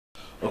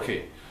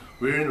Okay,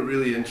 we're in a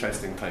really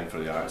interesting time for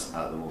the arts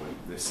at the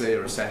moment. They say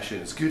a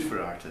recession is good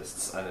for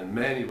artists, and in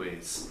many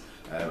ways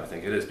I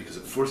think it is, because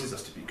it forces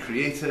us to be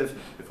creative,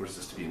 it forces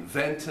us to be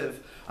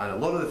inventive, and a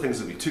lot of the things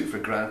that we took for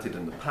granted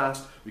in the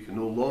past, we can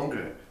no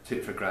longer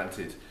take for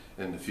granted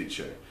in the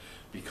future,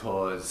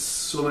 because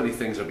so many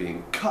things are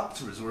being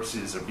cut,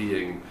 resources are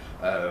being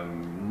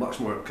much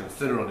more kind of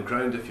thinner on the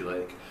ground, if you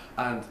like,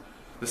 and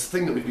this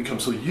thing that we've become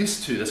so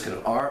used to, this kind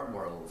of art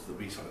world that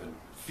we sort of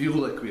feel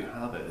like we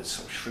inhabit, is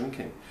sort of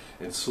shrinking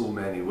in so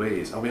many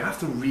ways, and we have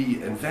to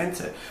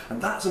reinvent it,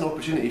 and that's an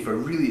opportunity for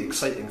really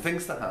exciting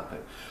things to happen.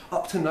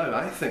 Up to now,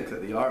 I think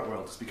that the art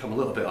world has become a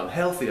little bit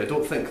unhealthy. I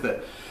don't think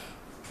that,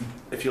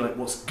 if you like,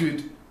 what's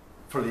good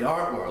for the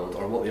art world,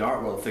 or what the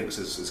art world thinks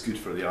is good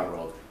for the art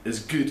world, is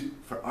good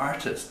for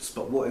artists,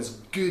 but what is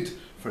good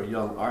for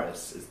young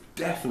artists is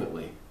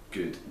definitely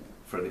good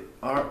for the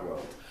art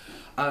world.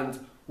 And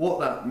what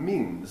that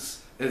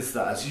means is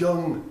that as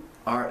young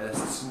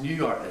artists,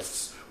 new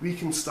artists, we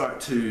can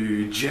start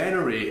to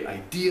generate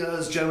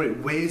ideas, generate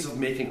ways of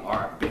making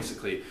art,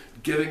 basically,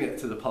 giving it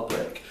to the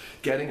public,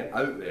 getting it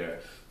out there,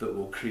 that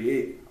will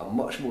create a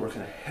much more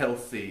kind of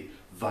healthy,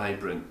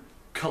 vibrant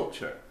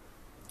culture.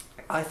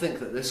 I think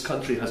that this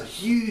country has a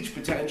huge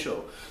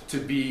potential to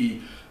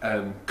be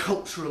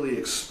culturally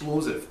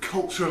explosive,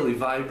 culturally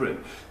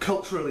vibrant,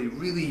 culturally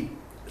really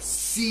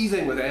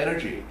seething with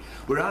energy.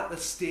 We're at the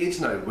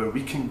stage now where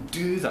we can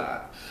do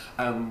that,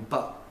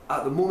 but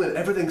at the moment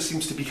everything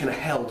seems to be kind of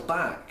held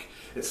back.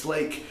 It's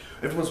like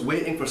everyone's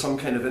waiting for some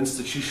kind of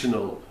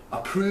institutional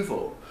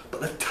approval,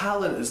 but the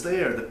talent is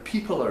there, the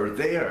people are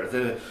there,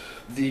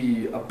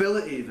 the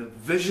ability, the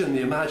vision,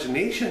 the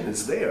imagination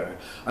is there,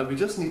 and we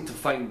just need to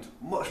find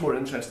much more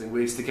interesting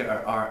ways to get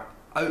our art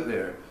out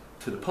there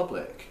to the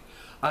public.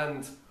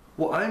 And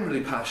what I'm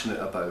really passionate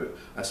about,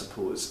 I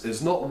suppose,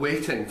 is not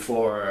waiting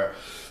for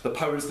the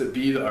powers that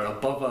be that are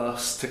above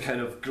us to kind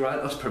of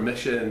grant us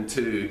permission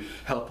to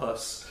help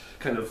us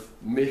kind of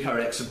make our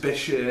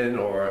exhibition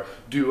or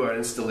do our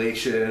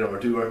installation or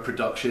do our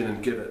production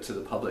and give it to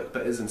the public,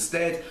 but is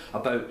instead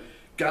about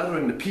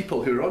gathering the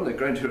people who are on the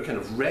ground, who are kind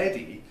of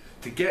ready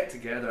to get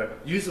together,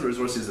 use the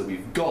resources that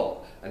we've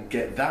got, and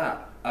get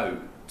that out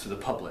to the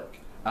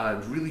public,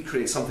 and really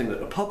create something that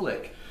the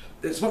public,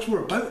 it's much more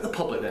about the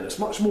public then, it's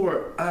much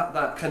more at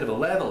that kind of a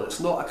level.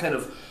 It's not a kind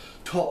of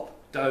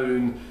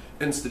top-down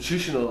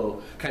institutional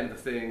kind of a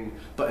thing,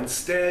 but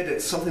instead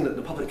it's something that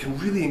the public can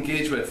really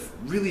engage with,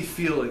 really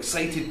feel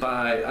excited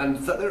by, and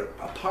that they're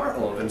a part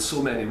of in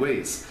so many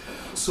ways.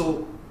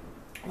 So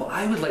what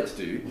I would like to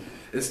do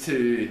is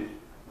to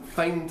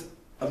find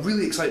a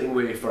really exciting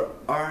way for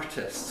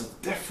artists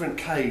of different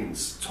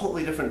kinds,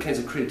 totally different kinds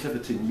of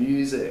creativity,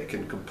 music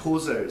and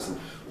composers and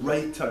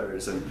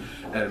writers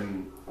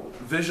and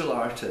visual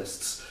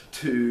artists,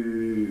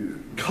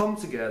 to come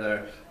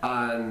together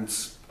and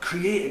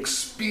create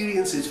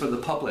experiences for the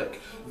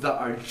public that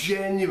are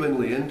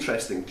genuinely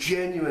interesting,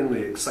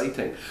 genuinely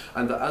exciting,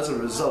 and that as a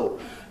result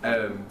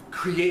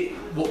create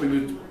what we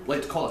would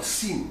like to call a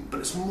scene. But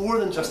it's more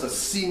than just a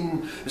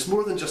scene, it's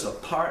more than just a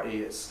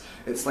party, it's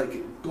like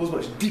it goes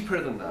much deeper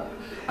than that,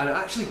 and it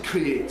actually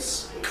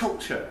creates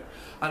culture.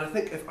 And I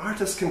think if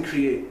artists can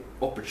create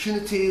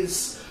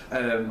opportunities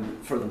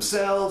for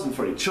themselves and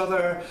for each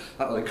other,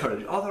 that will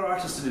encourage other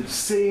artists to do the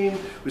same.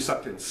 We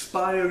start to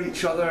inspire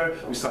each other,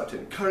 we start to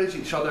encourage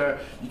each other.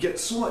 You get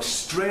so much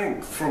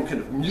strength from kind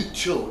of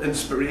mutual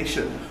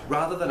inspiration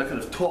rather than a kind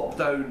of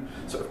top-down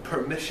sort of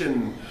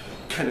permission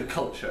kind of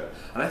culture.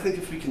 And I think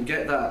if we can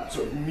get that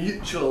sort of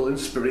mutual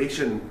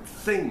inspiration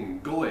thing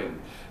going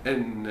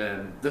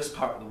in this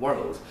part of the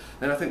world,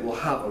 then I think we'll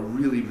have a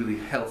really, really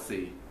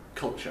healthy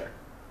culture.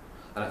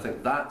 And I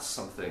think that's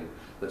something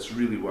that's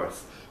really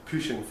worth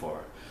pushing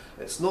for.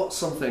 It's not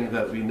something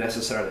that we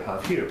necessarily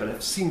have here, but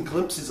I've seen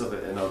glimpses of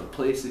it in other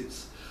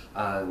places,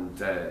 and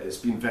it's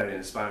been very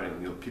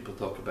inspiring. You know, people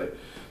talk about,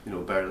 you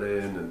know,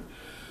 Berlin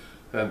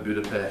and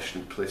Budapest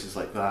and places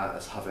like that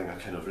as having a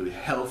kind of really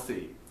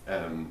healthy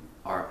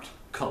art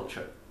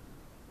culture.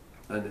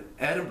 And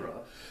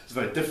Edinburgh is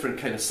a very different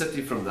kind of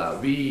city from that.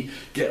 We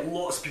get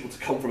lots of people to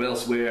come from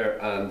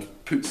elsewhere and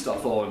put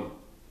stuff on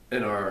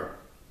in our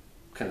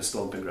kind of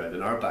stomping ground,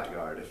 in our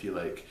backyard, if you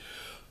like,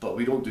 but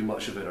we don't do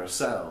much of it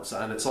ourselves,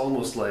 and it's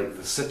almost like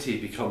the city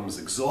becomes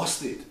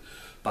exhausted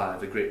by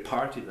the great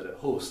party that it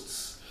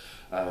hosts,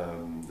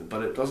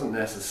 but it doesn't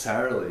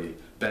necessarily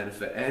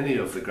benefit any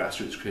of the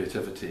grassroots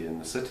creativity in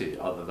the city,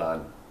 other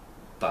than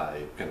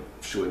by kind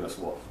of showing us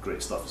what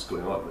great stuff is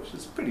going on, which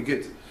is pretty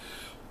good.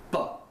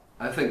 But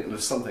I think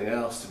there's something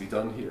else to be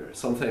done here,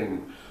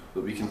 something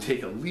that we can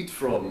take a lead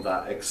from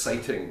that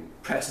exciting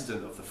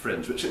precedent of the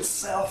Fringe, which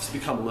itself has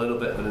become a little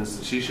bit of an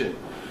institution,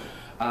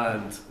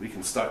 and we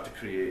can start to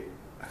create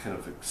a kind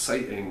of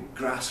exciting,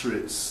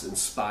 grassroots,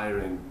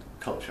 inspiring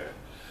culture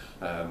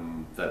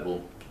that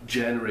will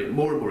generate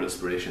more and more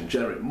inspiration,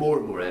 generate more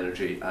and more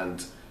energy,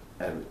 and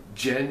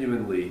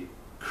genuinely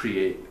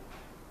create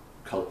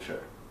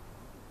culture.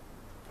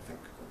 I think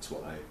that's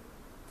what I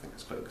think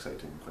is quite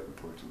exciting and quite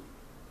important.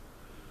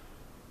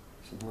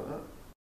 Something like that.